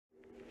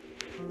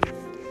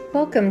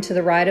Welcome to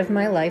the Ride of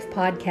My Life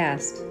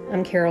podcast.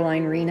 I'm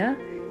Caroline Rena,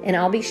 and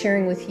I'll be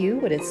sharing with you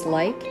what it's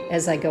like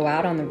as I go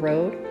out on the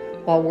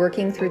road while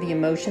working through the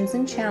emotions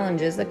and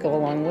challenges that go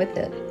along with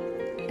it.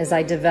 As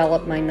I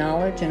develop my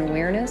knowledge and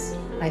awareness,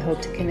 I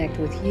hope to connect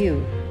with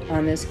you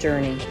on this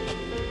journey.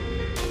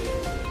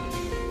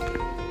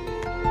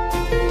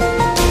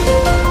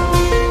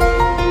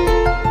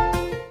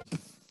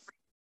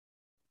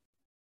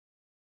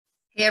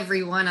 Hey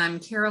everyone, I'm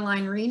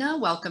Caroline Rena.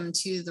 Welcome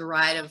to the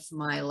Ride of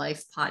My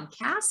Life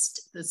podcast.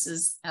 This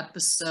is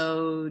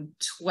episode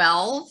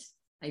 12,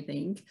 I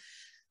think.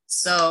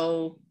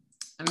 So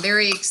I'm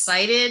very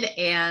excited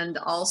and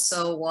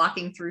also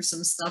walking through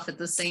some stuff at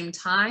the same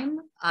time.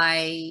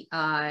 I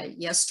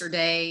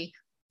yesterday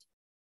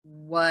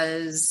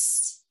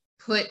was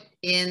put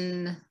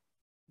in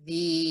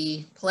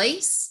the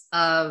place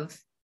of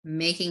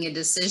making a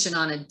decision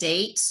on a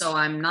date. So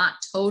I'm not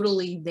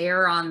totally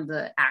there on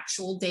the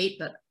actual date,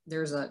 but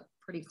there's a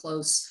pretty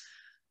close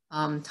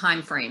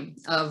time frame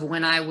of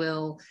when I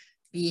will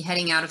be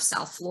heading out of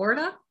South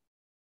Florida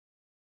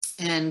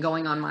and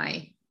going on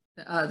my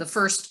the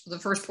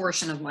first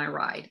portion of my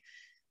ride.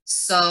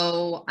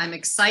 So I'm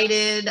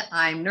excited,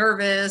 I'm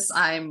nervous,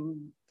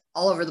 I'm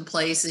all over the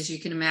place, as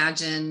you can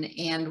imagine,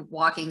 and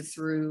walking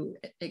through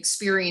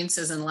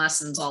experiences and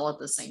lessons all at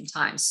the same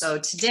time. So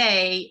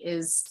today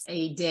is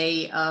a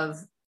day of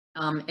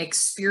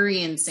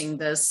experiencing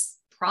this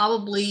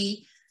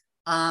probably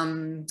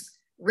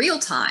real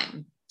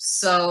time.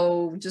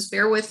 So just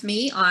bear with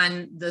me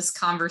on this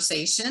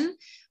conversation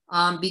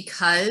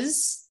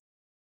because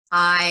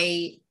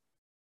I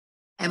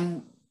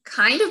am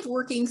kind of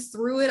working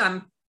through it.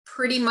 I'm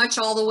pretty much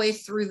all the way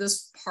through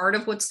this part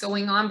of what's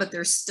going on, but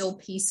there's still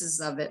pieces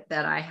of it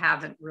that I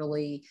haven't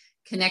really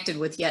connected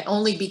with yet,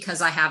 only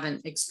because I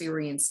haven't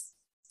experienced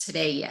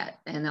today yet.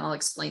 And I'll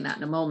explain that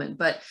in a moment.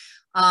 But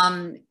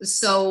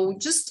so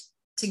just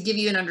to give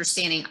you an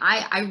understanding,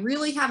 I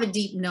really have a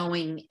deep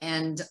knowing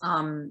and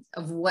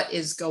of what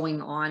is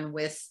going on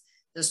with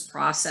this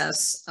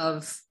process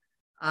of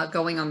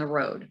going on the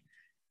road.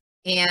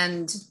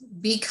 And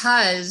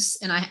because,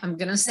 and I'm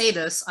going to say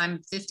this,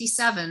 I'm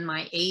 57,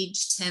 my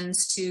age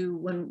tends to,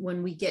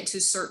 when we get to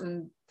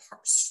certain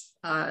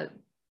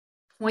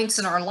points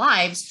in our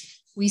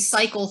lives, we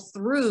cycle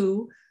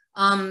through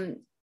a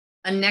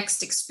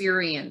next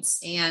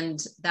experience.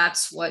 And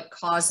that's what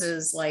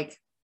causes like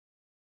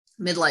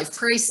midlife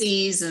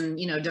crises and,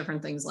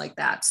 different things like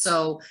that.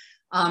 So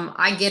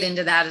I get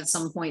into that at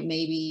some point,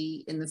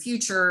 maybe in the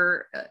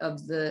future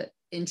of the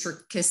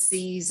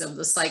intricacies of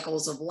the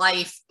cycles of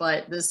life,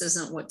 but this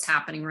isn't what's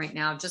happening right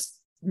now. Just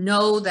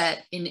know that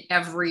in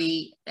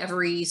every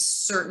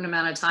certain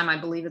amount of time, I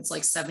believe it's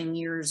like 7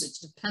 years. It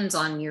depends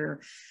on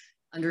your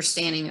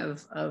understanding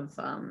of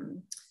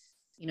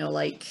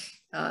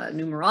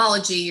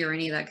numerology or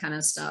any of that kind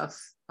of stuff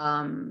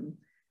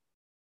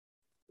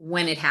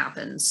when it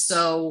happens.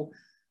 So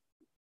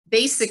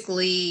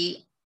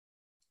basically,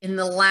 in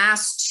the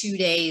last 2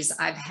 days,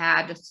 I've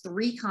had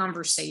 3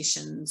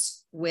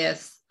 conversations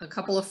with a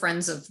couple of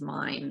friends of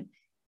mine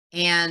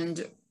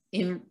and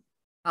who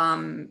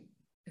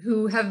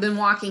have been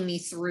walking me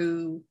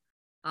through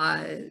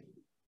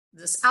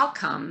this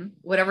outcome,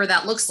 whatever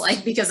that looks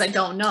like, because I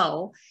don't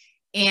know.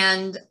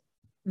 And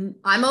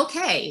I'm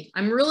okay.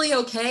 I'm really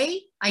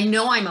okay. I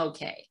know I'm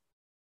okay.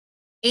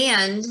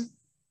 And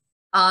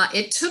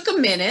it took a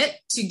minute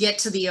to get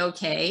to the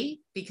okay,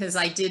 because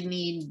I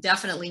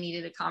definitely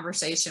needed a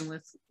conversation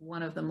with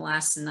one of them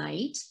last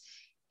night.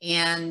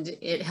 And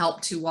it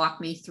helped to walk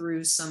me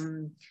through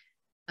some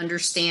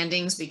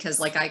understandings, because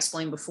like I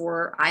explained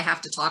before, I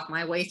have to talk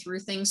my way through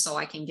things so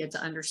I can get to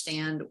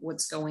understand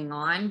what's going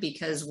on,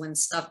 because when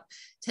stuff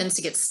tends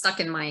to get stuck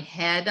in my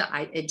head,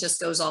 it just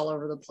goes all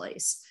over the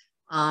place.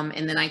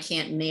 And then I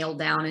can't nail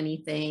down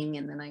anything.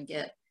 And then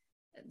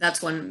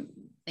that's when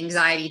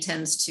anxiety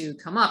tends to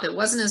come up. It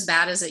wasn't as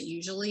bad as it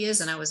usually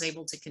is. And I was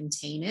able to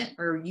contain it,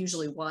 or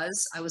usually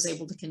was. I was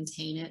able to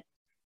contain it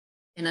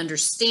and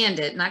understand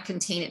it, not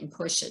contain it and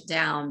push it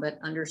down, but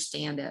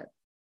understand it.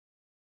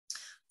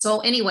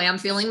 So anyway, I'm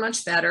feeling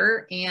much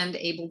better and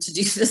able to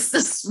do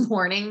this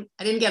morning.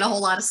 I didn't get a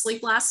whole lot of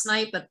sleep last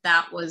night, but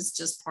that was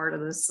just part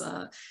of this,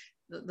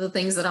 the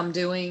things that I'm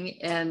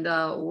doing and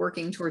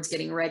working towards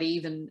getting ready,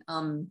 even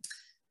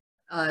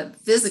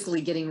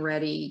physically getting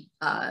ready,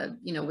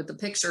 with the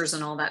pictures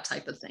and all that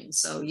type of thing.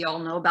 So y'all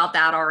know about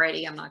that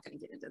already. I'm not going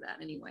to get into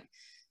that anyway.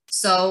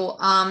 So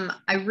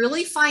I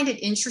really find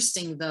it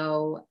interesting,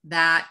 though,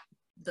 that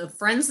the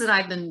friends that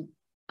I've been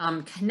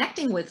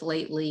connecting with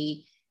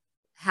lately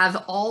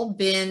have all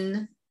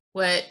been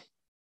what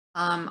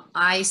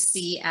I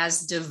see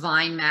as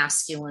divine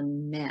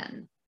masculine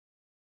men.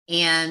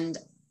 And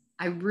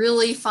I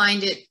really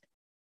find it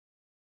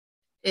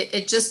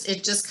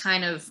just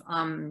kind of,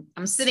 I'm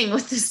sitting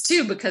with this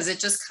too, because it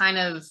just kind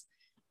of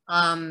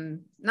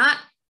not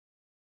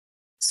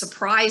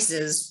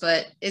surprises,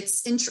 but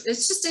it's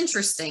just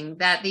interesting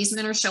that these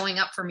men are showing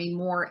up for me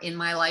more in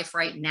my life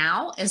right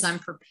now as I'm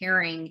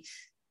preparing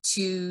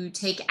to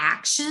take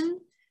action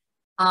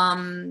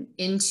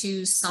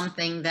into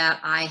something that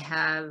I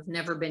have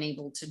never been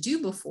able to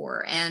do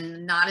before.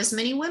 And not as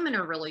many women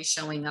are really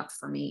showing up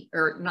for me,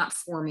 or not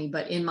for me,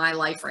 but in my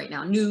life right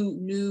now.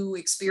 New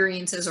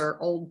experiences or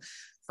old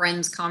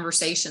friends,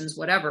 conversations,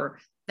 whatever.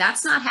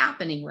 That's not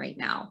happening right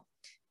now.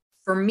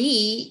 For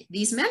me,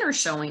 these men are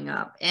showing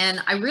up,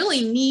 and I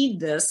really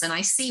need this, and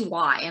I see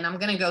why. And I'm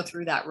going to go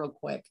through that real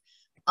quick.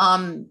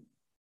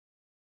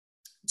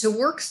 To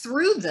work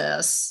through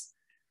this,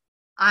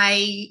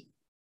 I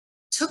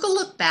took a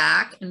look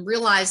back and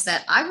realized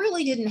that I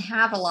really didn't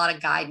have a lot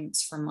of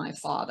guidance from my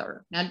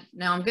father.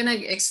 Now I'm going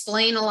to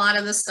explain a lot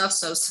of this stuff,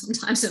 so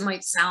sometimes it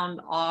might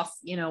sound off,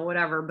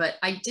 whatever, but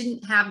I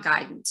didn't have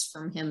guidance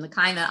from him, the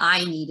kind that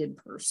I needed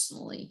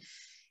personally.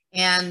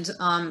 And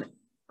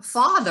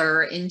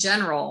father in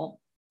general,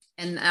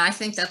 and I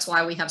think that's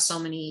why we have so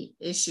many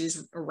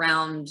issues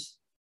around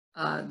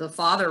the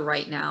father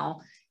right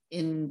now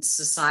in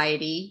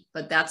society,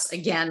 but that's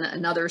again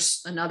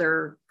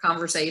another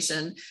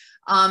conversation.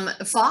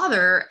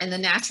 Father and the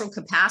natural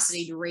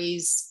capacity to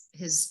raise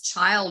his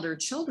child or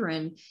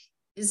children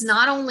is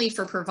not only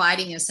for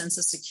providing a sense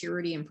of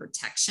security and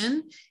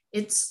protection,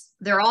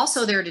 they're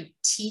also there to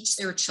teach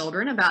their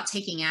children about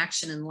taking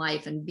action in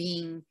life and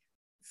being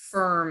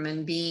firm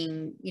and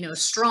being,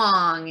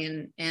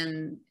 strong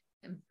and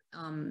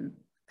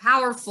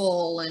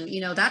powerful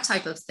and, that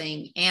type of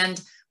thing.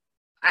 And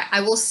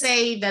I will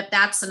say that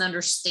that's an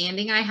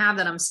understanding I have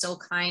that I'm still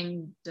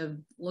kind of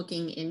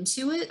looking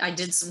into it. I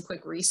did some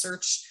quick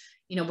research,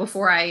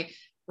 before I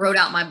wrote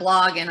out my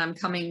blog, and I'm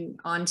coming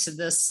onto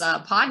this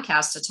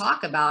podcast to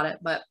talk about it.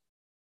 But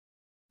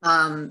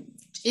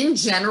in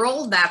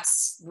general,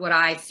 that's what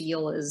I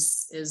feel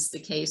is the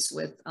case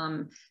with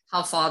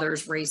how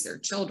fathers raise their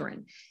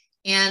children.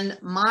 And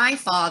my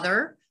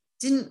father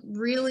didn't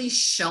really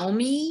show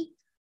me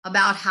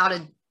about how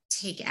to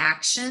take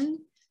action.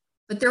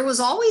 But there was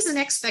always an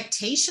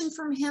expectation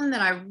from him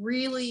that I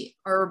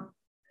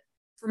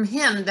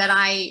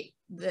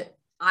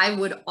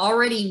would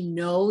already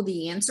know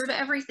the answer to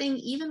everything,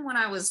 even when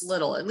I was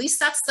little. At least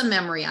that's the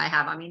memory I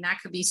have. I mean, that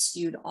could be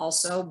skewed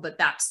also, but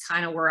that's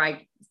kind of where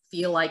I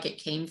feel like it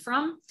came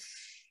from.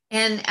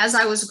 And as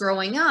I was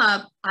growing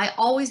up, I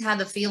always had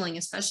the feeling,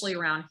 especially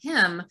around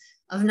him,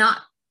 of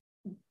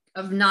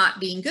not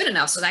being good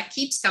enough. So that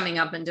keeps coming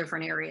up in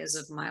different areas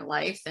of my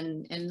life,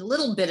 and a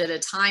little bit at a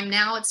time.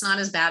 Now it's not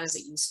as bad as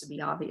it used to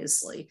be,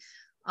 obviously.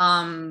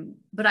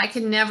 But I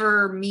could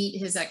never meet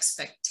his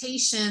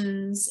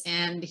expectations,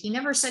 and he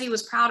never said he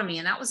was proud of me.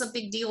 And that was a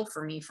big deal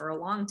for me for a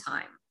long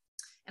time.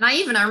 And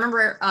I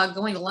remember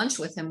going to lunch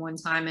with him one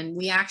time, and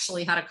we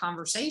actually had a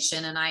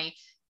conversation, and I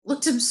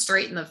looked him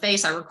straight in the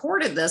face. I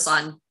recorded this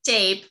on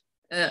tape.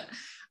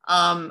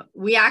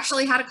 We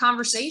actually had a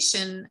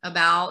conversation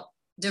about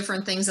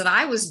different things that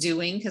I was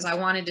doing, because I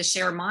wanted to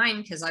share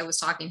mine, because I was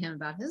talking to him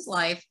about his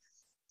life.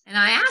 And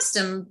I asked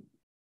him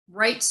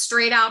right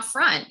straight out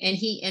front,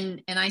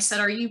 and I said,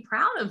 "Are you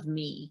proud of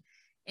me?"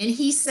 And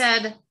he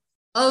said,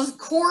 "Of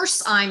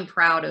course I'm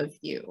proud of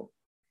you."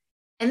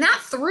 And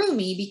that threw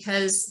me,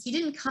 because he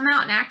didn't come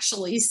out and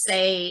actually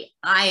say,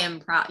 "I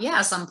am proud.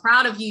 Yes, I'm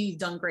proud of you. You've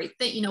done great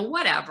things,"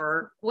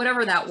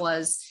 whatever that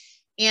was.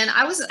 And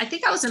I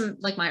think I was in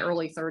like my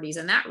early 30s,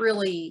 and that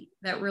really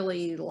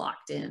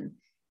locked in.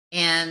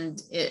 And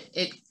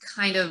it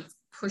kind of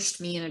pushed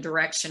me in a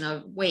direction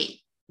of, wait,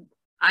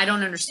 I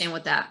don't understand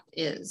what that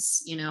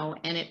is,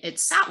 and it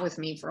sat with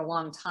me for a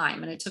long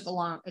time. And it took a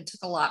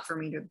lot for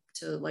me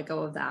to let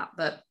go of that,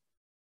 but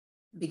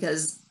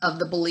because of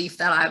the belief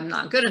that I'm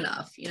not good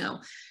enough,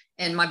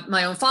 and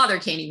my own father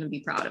can't even be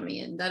proud of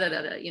me, and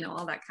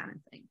all that kind of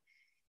thing.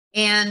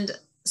 And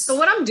so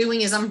what I'm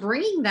doing is I'm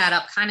bringing that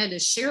up kind of to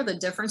share the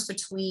difference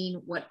between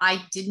what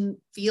I didn't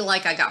feel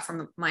like I got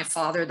from my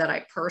father that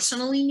I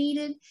personally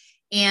needed,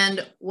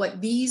 and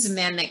what these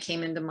men that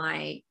came into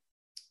my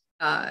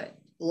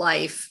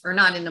life, or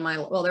not into my,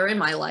 well, they're in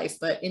my life,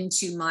 but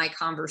into my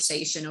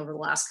conversation over the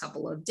last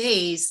couple of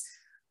days,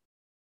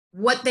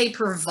 what they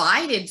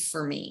provided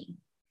for me.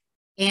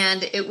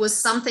 And it was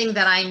something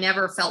that I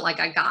never felt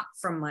like I got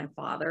from my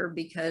father,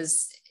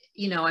 because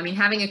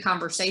having a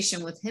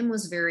conversation with him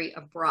was very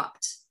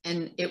abrupt,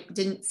 and it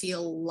didn't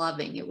feel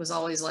loving. It was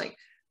always like,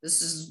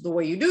 this is the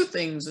way you do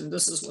things, and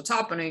this is what's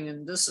happening,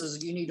 and this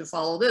is, you need to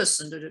follow this,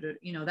 and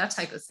that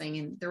type of thing.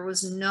 And there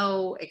was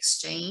no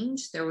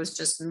exchange. There was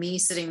just me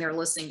sitting there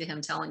listening to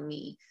him telling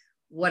me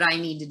what I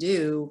need to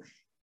do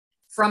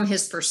from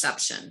his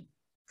perception,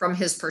 from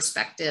his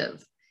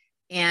perspective.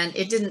 And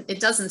it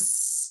doesn't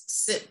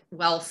sit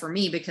well for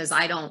me, because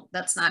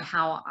that's not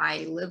how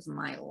I live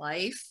my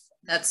life.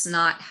 That's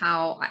not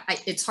how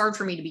it's hard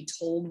for me to be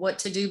told what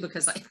to do,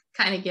 because I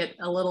kind of get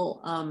a little,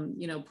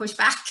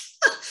 pushback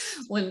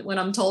when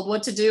I'm told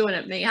what to do, and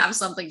it may have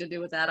something to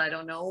do with that. I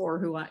don't know, or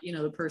who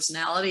the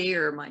personality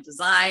or my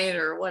design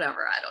or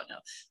whatever. I don't know.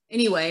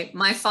 Anyway,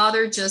 my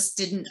father just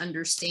didn't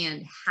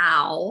understand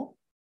how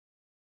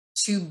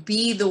to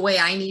be the way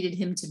I needed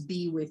him to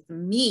be with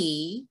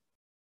me.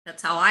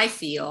 That's how I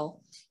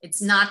feel.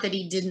 It's not that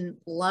he didn't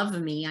love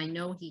me. I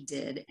know he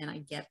did, and I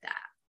get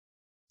that.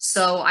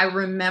 So I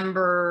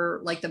remember,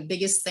 like, the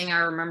biggest thing I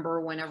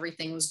remember when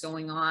everything was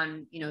going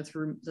on, you know,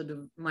 through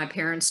my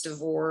parents'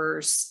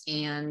 divorce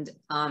and,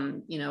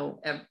 you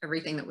know,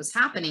 everything that was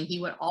happening,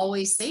 he would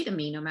always say to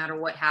me, no matter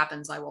what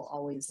happens, I will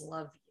always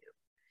love you.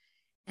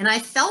 And I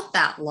felt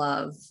that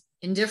love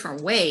in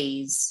different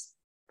ways,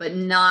 but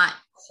not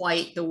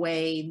quite the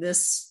way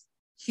this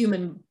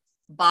human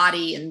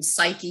body and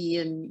psyche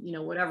and, you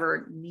know,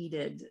 whatever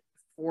needed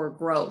for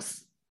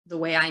growth, the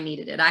way I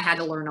needed it. I had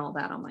to learn all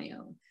that on my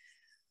own.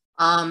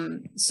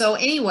 So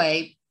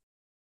anyway,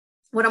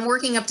 what I'm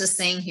working up to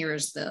saying here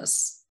is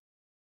this: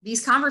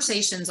 these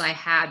conversations I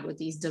had with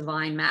these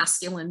divine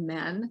masculine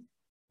men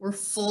were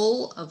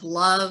full of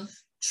love,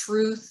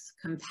 truth,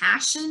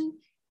 compassion,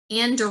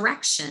 and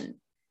direction.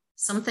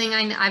 Something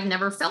I've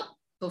never felt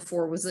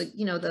before was,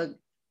 you know, the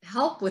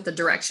help with the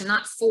direction,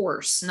 not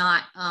force,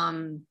 not,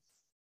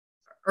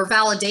 or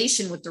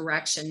validation with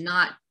direction,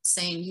 not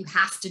saying you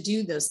have to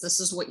do this. This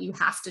is what you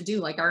have to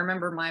do. Like, I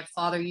remember my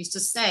father used to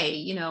say,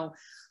 you know,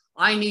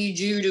 I need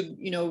you to,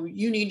 you know,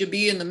 you need to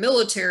be in the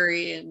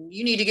military and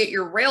you need to get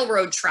your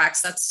railroad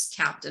tracks. That's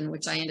captain,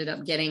 which I ended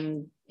up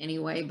getting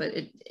anyway, but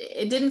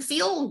it didn't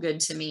feel good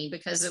to me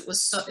because it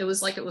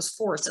was like it was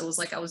forced. It was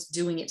like I was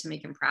doing it to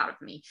make him proud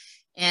of me.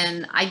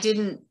 And I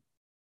didn't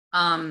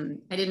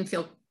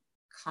feel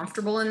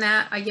comfortable in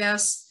that, I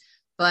guess.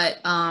 But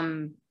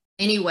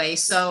anyway,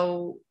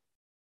 so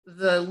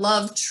the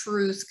love,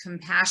 truth,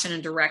 compassion,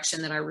 and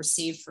direction that I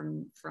received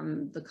from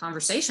the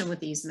conversation with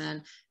these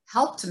men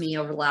helped me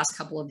over the last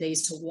couple of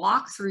days to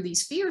walk through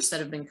these fears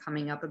that have been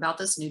coming up about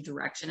this new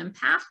direction and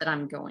path that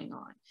I'm going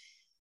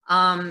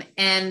on.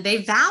 And they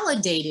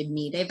validated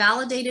me. They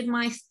validated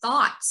my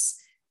thoughts,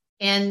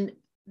 and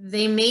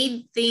they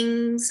made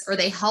things, or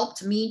they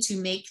helped me to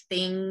make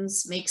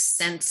things make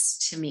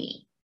sense to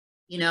me.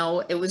 You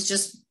know, it was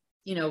just,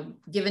 you know,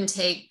 give and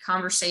take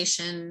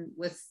conversation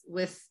with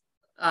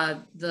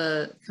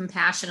the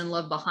compassion and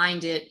love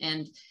behind it.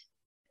 And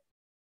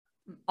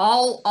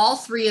all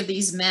three of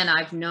these men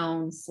I've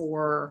known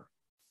for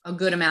a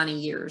good amount of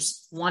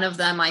years. One of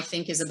them, I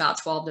think, is about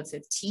 12 to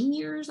 15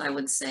 years, I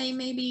would say,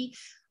 maybe.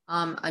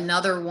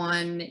 Another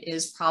one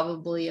is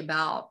probably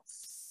about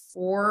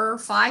 4 or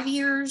 5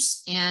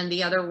 years, and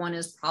the other one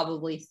is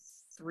probably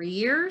 3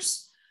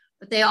 years.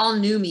 But they all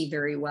knew me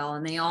very well,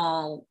 and they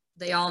all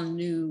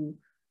knew,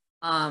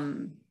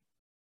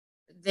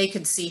 they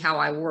could see how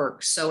I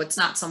work. So it's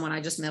not someone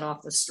I just met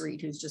off the street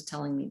who's just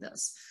telling me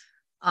this.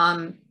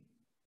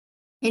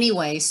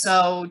 Anyway,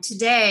 so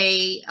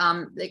today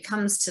it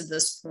comes to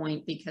this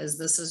point because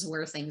this is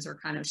where things are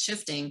kind of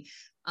shifting.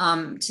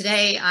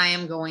 Today I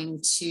am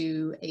going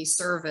to a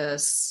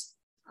service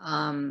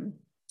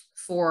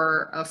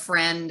for a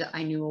friend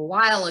I knew a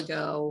while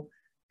ago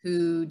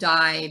who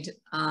died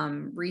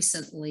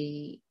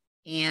recently,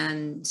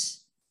 and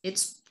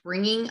it's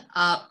bringing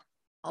up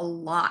a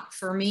lot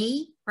for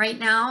me right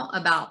now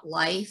about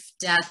life,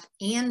 death,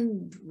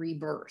 and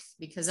rebirth,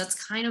 because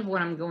that's kind of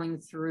what I'm going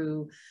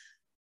through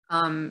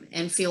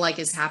and feel like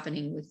is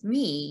happening with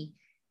me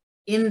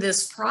in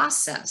this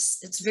process.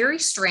 It's very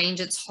strange.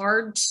 It's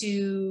hard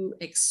to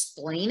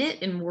explain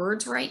it in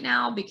words right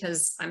now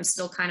because I'm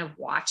still kind of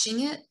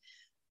watching it.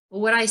 But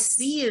what I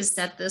see is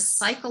that this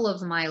cycle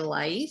of my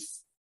life,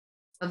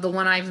 of the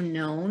one I've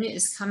known,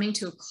 is coming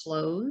to a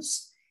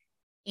close.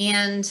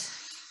 And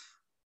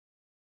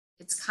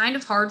it's kind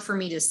of hard for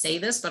me to say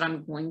this, but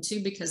I'm going to,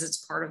 because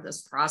it's part of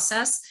this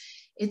process.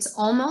 It's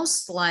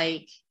almost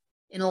like,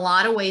 in a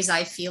lot of ways,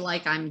 I feel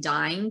like I'm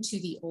dying to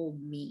the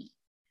old me.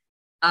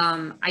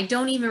 I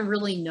don't even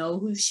really know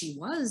who she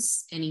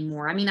was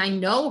anymore. I mean, I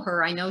know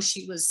her. I know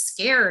she was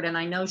scared, and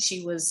I know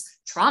she was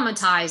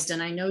traumatized,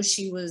 and I know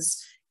she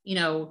was, you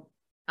know,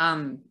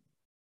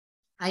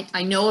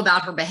 I know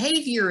about her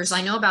behaviors.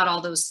 I know about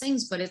all those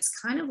things, but it's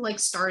kind of like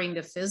starting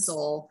to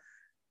fizzle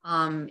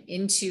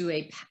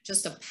into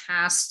just a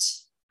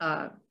past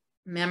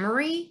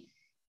memory.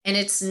 And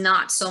it's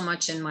not so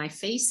much in my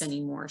face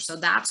anymore. So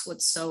that's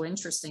what's so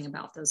interesting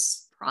about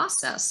this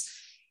process.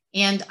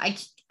 And I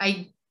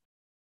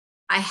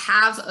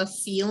have a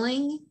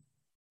feeling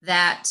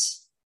that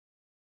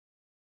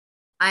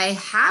I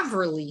have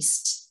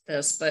released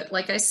this, but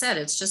like I said,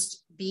 it's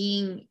just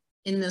being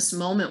in this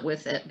moment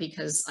with it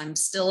because I'm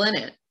still in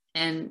it,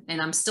 and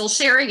I'm still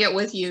sharing it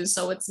with you.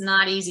 So it's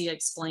not easy to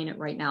explain it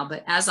right now,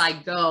 but as I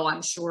go,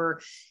 I'm sure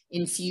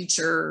in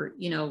future,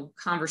 you know,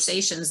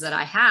 conversations that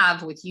I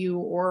have with you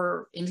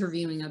or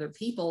interviewing other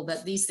people,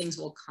 that these things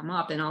will come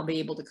up and I'll be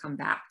able to come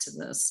back to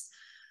this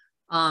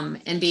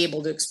and be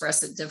able to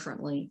express it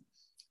differently.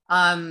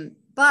 And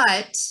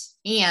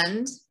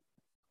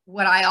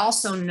what I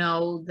also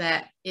know,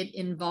 that it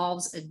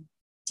involves a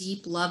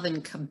deep love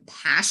and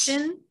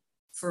compassion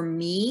for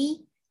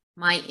me,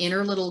 my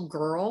inner little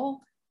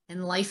girl,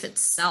 and life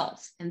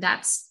itself. And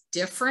that's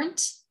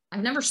different.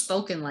 I've never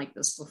spoken like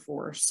this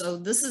before. So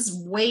this is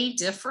way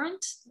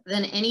different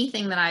than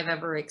anything that I've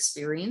ever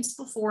experienced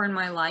before in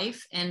my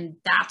life. And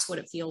that's what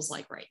it feels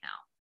like right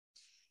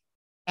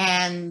now.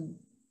 And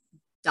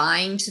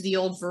dying to the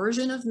old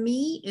version of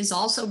me is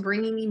also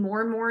bringing me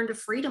more and more into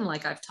freedom,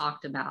 like I've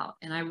talked about.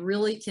 And I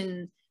really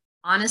can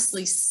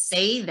honestly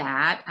say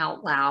that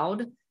out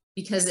loud,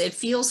 because it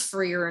feels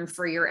freer and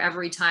freer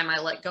every time I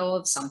let go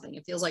of something.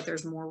 It feels like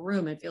there's more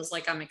room. It feels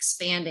like I'm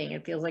expanding.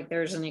 It feels like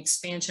there's an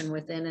expansion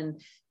within,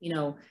 and, you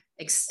know,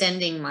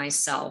 extending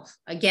myself.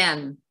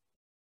 Again,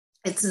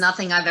 it's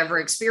nothing I've ever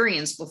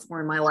experienced before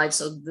in my life.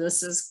 So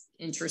this is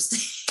interesting.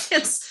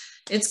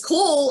 It's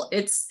cool.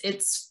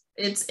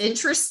 It's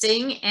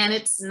interesting, and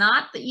it's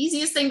not the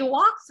easiest thing to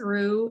walk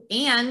through,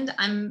 and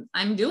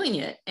I'm doing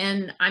it,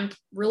 and I'm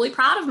really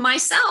proud of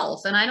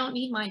myself, and I don't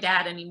need my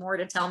dad anymore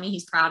to tell me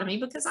he's proud of me,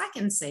 because I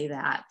can say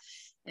that.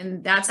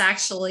 And that's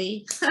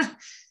actually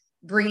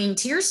bringing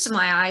tears to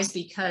my eyes,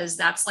 because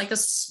that's like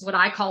what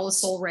I call a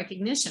soul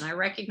recognition. I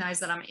recognize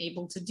that I'm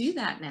able to do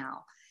that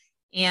now,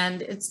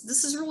 and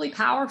this is really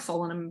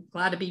powerful, and I'm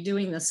glad to be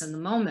doing this in the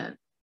moment.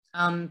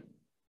 And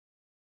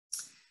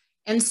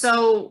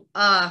so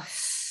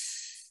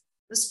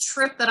this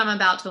trip that I'm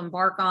about to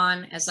embark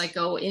on, as I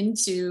go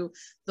into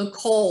the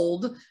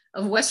cold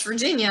of West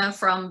Virginia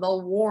from the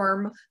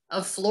warm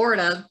of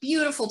Florida,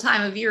 beautiful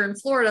time of year in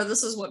Florida.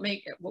 This is what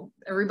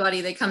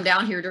everybody, they come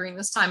down here during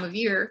this time of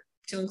year,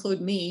 to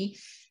include me.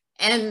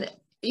 And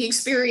you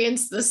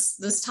experience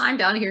this time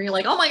down here, you're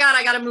like, oh my God,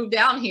 I got to move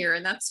down here.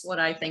 And that's what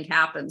I think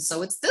happens.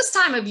 So it's this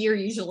time of year,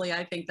 usually,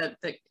 I think that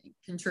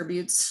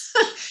contributes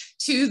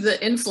to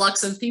the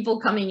influx of people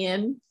coming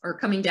in or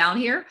coming down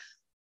here.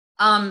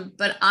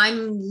 But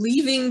I'm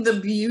leaving the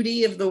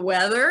beauty of the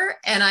weather,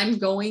 and I'm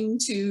going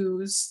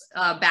to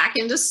back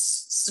into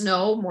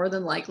snow, more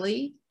than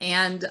likely,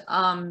 and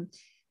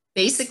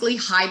basically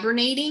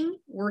hibernating,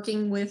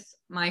 working with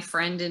my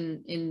friend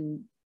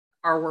in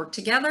our work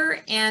together,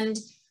 and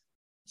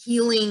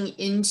healing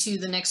into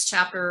the next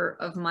chapter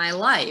of my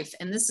life.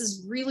 And this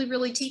is really,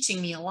 really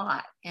teaching me a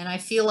lot. And I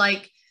feel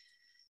like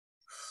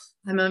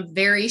I'm a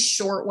very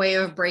short way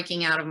of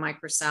breaking out of my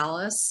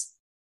chrysalis,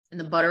 and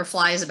the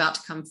butterfly is about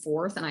to come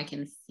forth, and I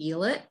can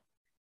feel it.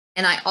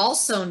 And I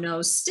also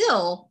know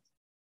still,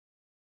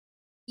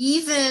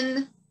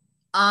 even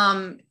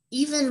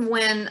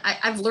when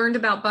I've learned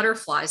about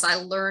butterflies,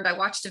 I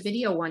watched a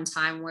video one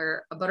time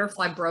where a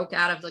butterfly broke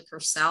out of the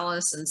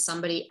chrysalis, and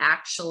somebody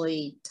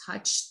actually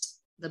touched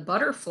the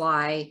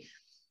butterfly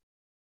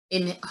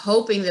in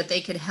hoping that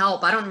they could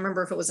help. I don't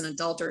remember if it was an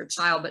adult or a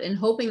child, but in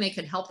hoping they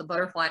could help the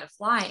butterfly to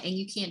fly. And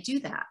you can't do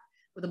that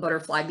with a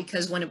butterfly,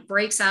 because when it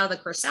breaks out of the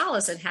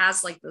chrysalis, it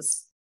has like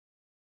this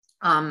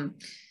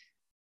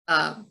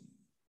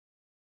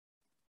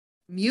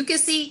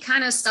mucusy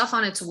kind of stuff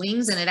on its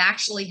wings, and it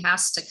actually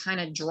has to kind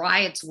of dry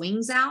its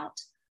wings out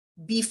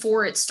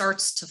before it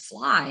starts to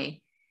fly.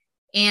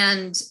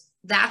 And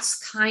that's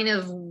kind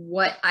of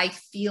what I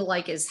feel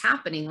like is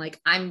happening. Like,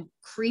 I'm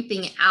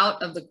creeping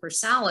out of the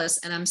chrysalis,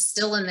 and I'm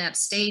still in that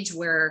stage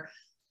where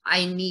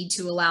I need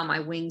to allow my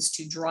wings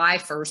to dry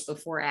first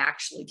before I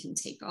actually can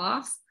take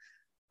off.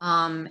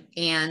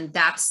 And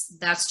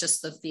that's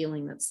just the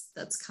feeling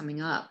that's coming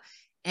up.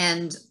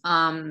 And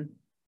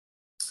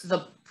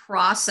the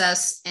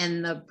process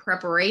and the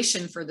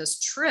preparation for this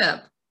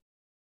trip,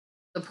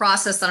 the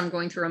process that I'm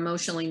going through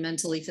emotionally,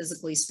 mentally,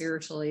 physically,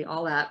 spiritually,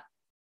 all that,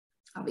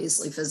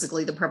 obviously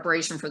physically, the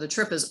preparation for the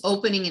trip is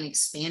opening and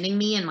expanding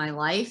me in my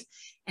life.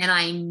 And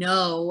I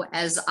know,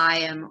 as I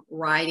am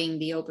riding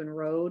the open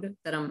road,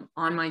 that I'm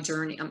on my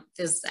journey, I'm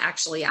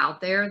actually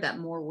out there, that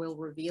more will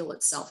reveal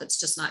itself. It's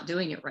just not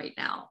doing it right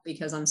now,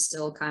 because I'm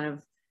still kind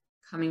of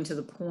coming to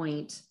the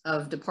point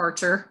of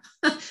departure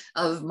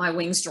of my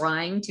wings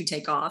drying to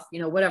take off,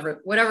 you know,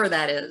 whatever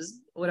that is,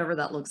 whatever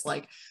that looks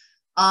like.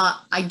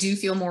 I do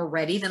feel more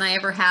ready than I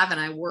ever have. And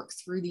I work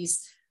through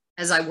these,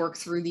 as I work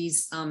through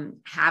these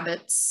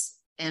habits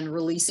and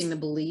releasing the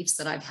beliefs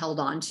that I've held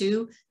on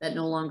to that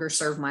no longer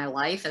serve my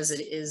life as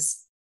it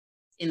is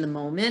in the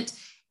moment.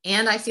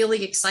 And I feel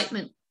the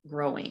excitement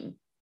growing.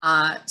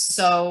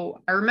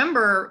 So I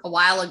remember a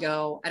while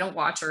ago, I don't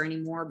watch her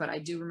anymore, but I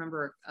do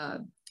remember a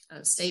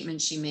statement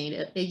she made.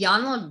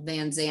 Iyanla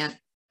Vanzant,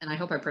 and I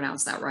hope I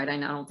pronounced that right. I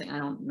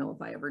don't know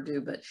if I ever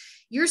do, but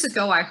years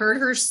ago, I heard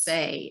her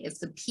say, if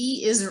the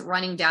pee isn't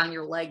running down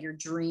your leg, your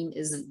dream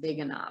isn't big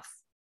enough.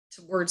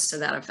 To words to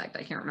that effect.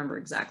 I can't remember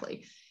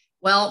exactly.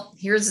 Well,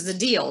 here's the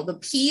deal. The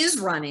pee is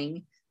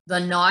running, the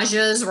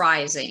nausea is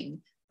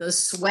rising, the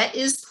sweat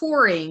is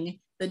pouring,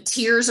 the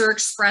tears are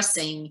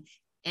expressing,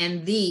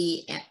 and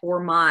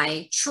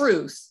my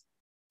truth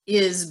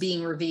is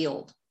being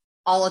revealed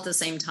all at the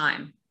same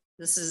time.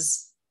 This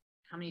is,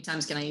 how many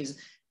times can I use?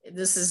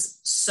 This is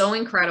so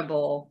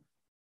incredible.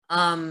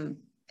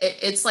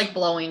 It's like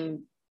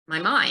blowing my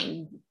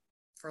mind,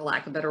 for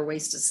lack of better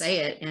ways to say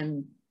it.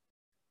 And,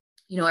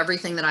 you know,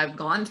 everything that I've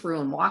gone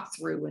through and walked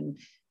through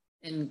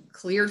and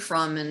cleared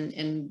from,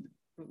 and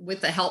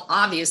with the help,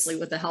 obviously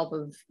with the help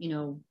of, you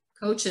know,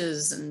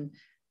 coaches and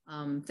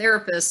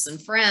therapists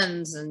and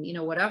friends and, you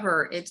know,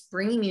 whatever, it's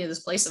bringing me to this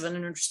place of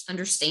an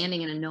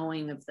understanding and a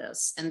knowing of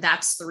this. And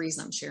that's the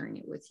reason I'm sharing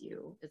it with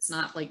you. It's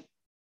not like,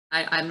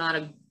 I'm not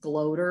a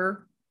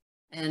gloater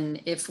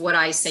And if what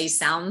I say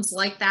sounds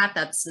like that,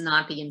 that's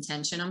not the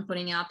intention I'm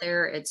putting out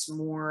there. It's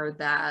more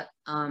that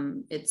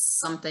it's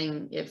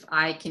something, if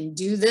I can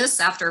do this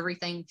after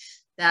everything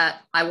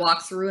that I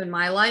walk through in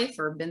my life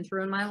or been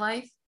through in my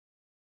life,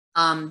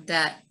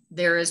 that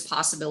there is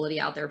possibility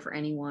out there for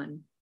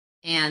anyone.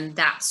 And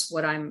that's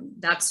what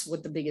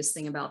the biggest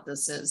thing about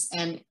this is.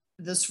 And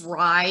this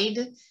ride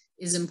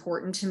is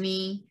important to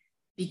me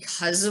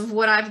because of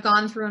what I've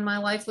gone through in my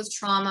life with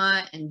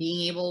trauma, and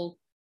being able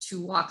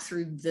to walk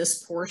through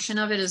this portion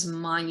of it is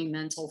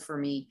monumental for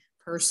me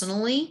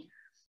personally.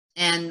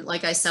 And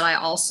like I said, I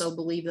also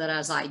believe that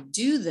as I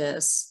do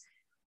this,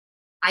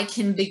 I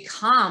can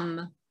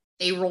become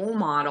a role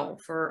model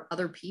for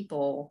other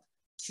people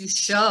to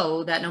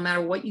show that no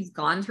matter what you've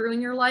gone through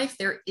in your life,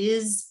 there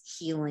is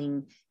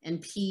healing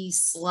and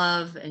peace,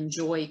 love, and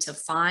joy to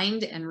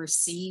find and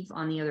receive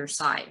on the other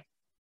side.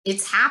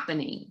 It's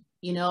happening,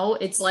 you know,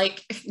 it's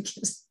like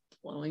just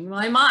blowing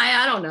my mind.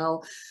 I don't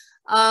know.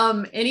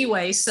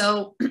 Anyway,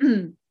 so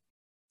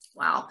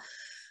wow.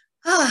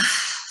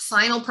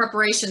 Final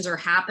preparations are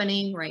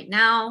happening right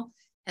now,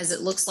 as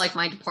it looks like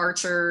my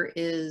departure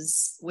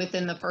is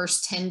within the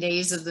first 10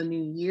 days of the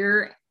new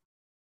year.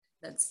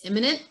 That's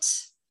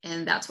imminent.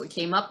 And that's what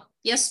came up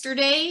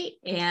yesterday.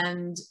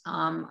 And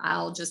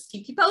I'll just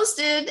keep you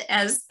posted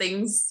as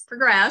things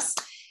progress.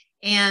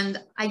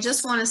 And I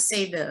just want to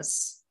say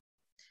this.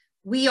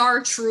 We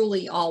are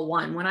truly all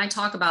one. When I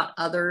talk about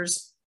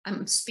others,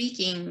 I'm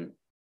speaking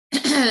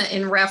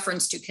in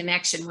reference to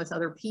connection with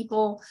other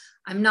people.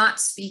 I'm not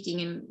speaking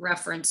in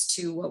reference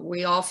to what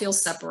we all feel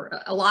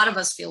separate. A lot of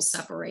us feel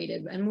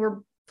separated, and we're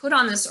put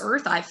on this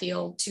earth, I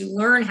feel, to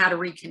learn how to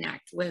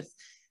reconnect with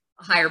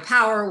a higher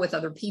power, with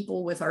other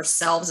people, with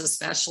ourselves,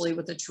 especially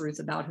with the truth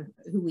about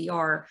who we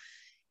are.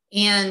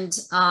 And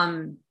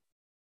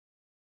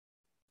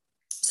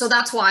so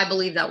that's why I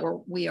believe that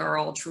we are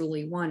all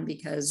truly one,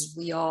 because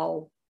we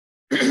all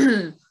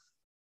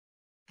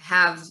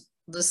have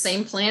the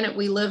same planet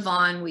we live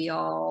on. We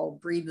all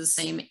breathe the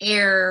same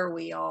air.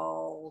 We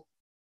all,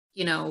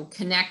 you know,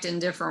 connect in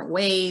different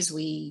ways.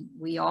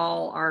 We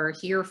all are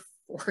here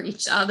for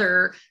each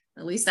other.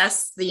 At least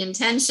that's the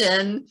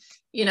intention.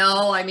 You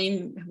know, I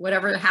mean,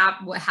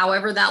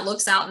 however that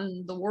looks out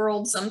in the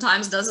world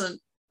sometimes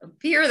doesn't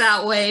appear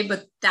that way,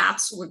 but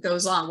that's what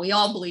goes on. We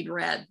all bleed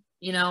red,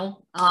 you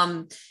know.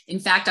 In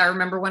fact, I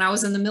remember when I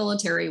was in the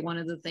military, one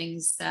of the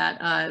things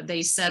that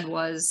they said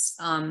was,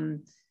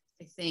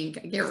 I think,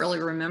 I can't really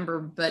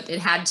remember, but it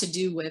had to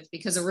do with,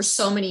 because there were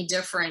so many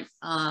different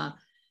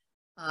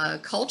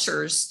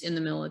cultures in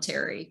the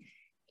military,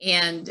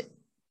 and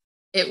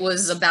it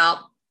was about,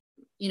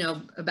 you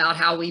know, about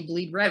how we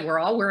bleed red. We're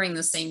all wearing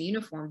the same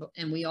uniform,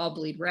 and we all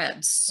bleed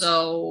red.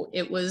 So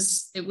it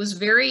was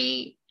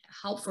very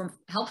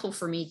helpful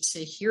for me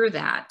to hear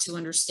that, to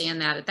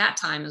understand that at that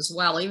time as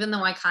well, even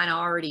though I kind of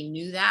already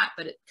knew that,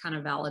 but it kind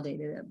of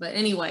validated it. But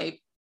anyway,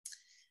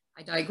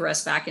 I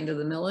digress back into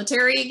the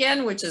military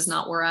again, which is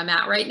not where I'm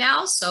at right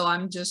now. So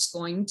I'm just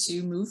going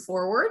to move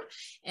forward,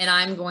 and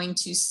I'm going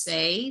to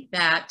say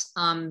that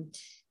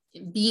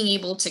being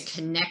able to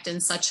connect in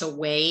such a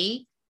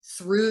way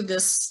through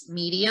this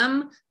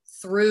medium,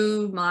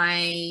 through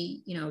my,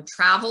 you know,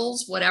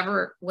 travels,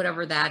 whatever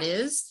that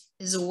is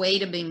a way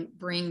to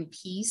bring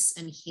peace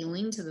and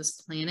healing to this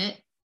planet,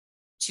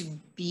 to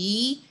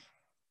be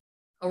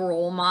a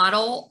role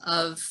model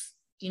of,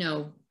 you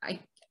know,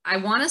 I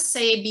want to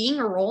say being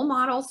a role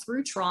model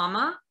through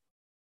trauma,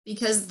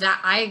 because that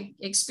I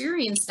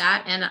experienced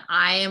that. And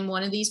I am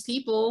one of these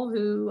people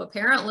who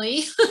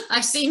apparently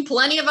I've seen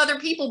plenty of other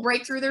people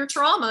break through their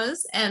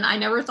traumas, and I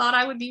never thought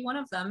I would be one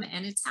of them,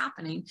 and it's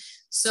happening.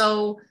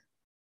 So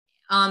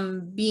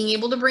being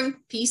able to bring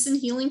peace and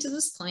healing to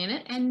this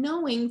planet, and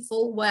knowing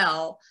full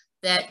well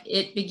that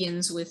it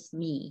begins with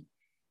me.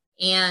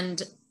 And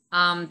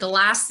the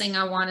last thing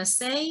I want to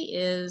say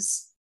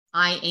is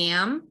I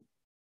am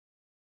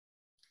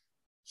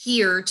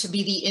here to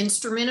be the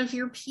instrument of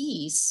your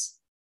peace.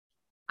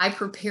 I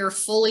prepare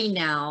fully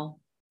now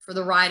for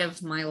the ride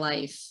of my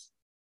life.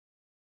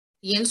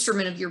 The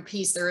instrument of your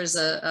peace. There is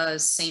a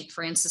St.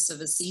 Francis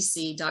of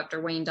Assisi, Dr.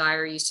 Wayne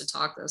Dyer used to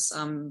talk this,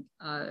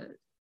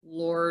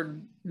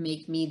 Lord,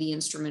 make me the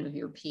instrument of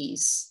your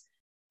peace.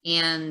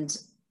 And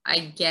I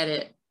get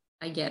it.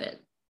 I get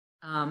it.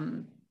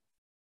 I'm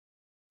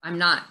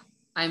not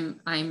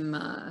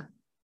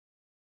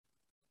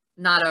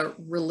a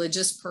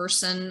religious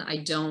person. I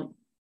don't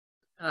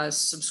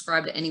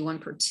subscribe to any one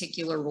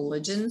particular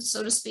religion,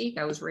 so to speak.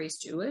 I was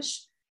raised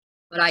Jewish,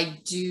 but I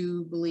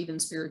do believe in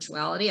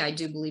spirituality. I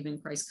do believe in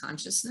Christ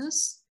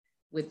consciousness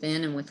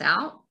within and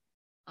without.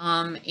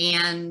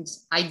 And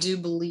I do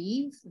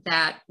believe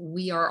that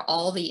we are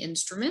all the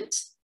instrument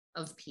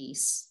of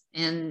peace.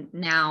 And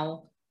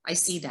now I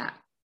see that.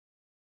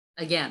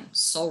 Again,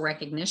 soul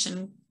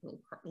recognition,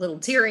 little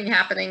tearing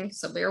happening,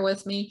 so bear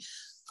with me.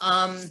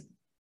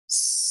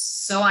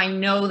 So I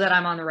know that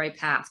I'm on the right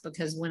path,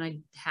 because when it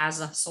has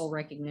a soul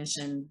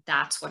recognition,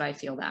 that's what I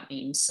feel that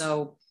means.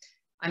 So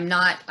I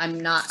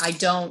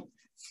don't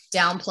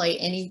downplay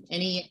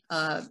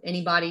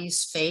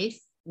anybody's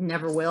faith,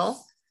 never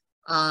will.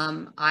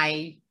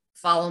 I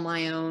follow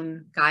my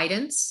own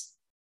guidance,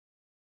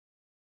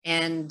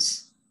 and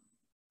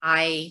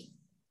I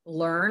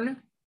learn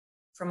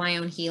from my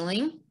own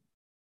healing,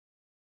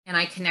 and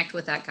I connect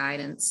with that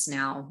guidance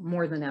now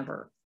more than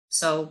ever.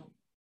 So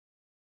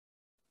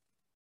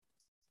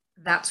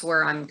that's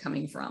where I'm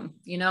coming from,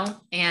 you know,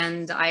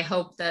 and I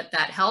hope that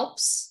that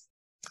helps.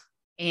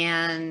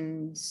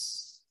 And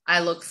I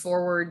look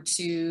forward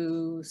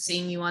to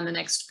seeing you on the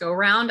next go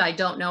round. I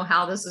don't know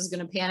how this is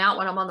going to pan out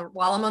while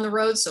I'm on the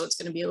road. So it's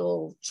going to be a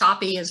little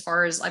choppy as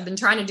far as I've been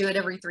trying to do it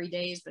every 3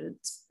 days, but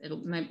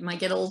it might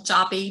get a little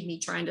choppy, me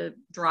trying to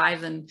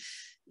drive and,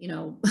 you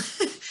know,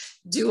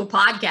 do a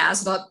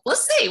podcast, but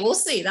let's see, we'll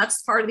see.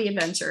 That's part of the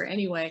adventure.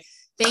 Anyway,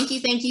 thank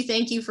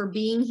you for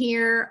being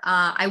here.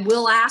 I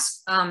will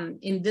ask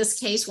in this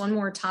case one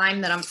more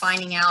time that I'm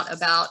finding out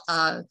about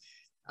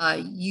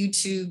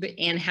YouTube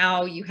and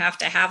how you have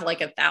to have like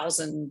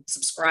 1,000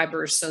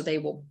 subscribers so they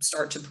will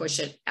start to push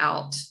it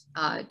out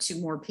to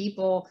more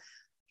people.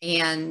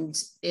 And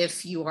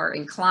if you are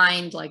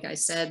inclined, like I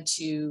said,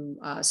 to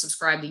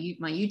subscribe to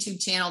my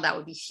YouTube channel, that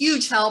would be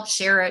huge help.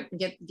 Share it and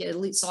get at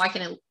least, so I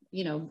can,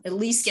 you know, at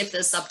least get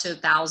this up to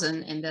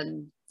 1,000, and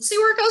then see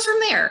where it goes from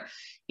there,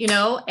 you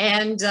know.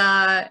 And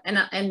I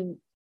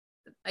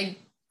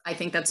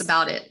think that's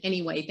about it.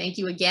 Anyway, thank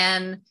you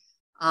again.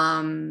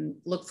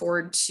 Look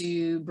forward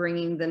to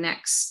bringing the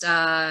next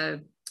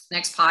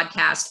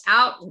podcast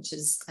out, which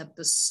is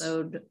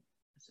episode,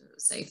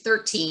 say,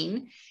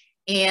 13.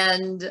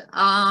 And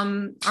all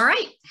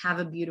right, have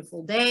a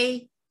beautiful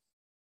day.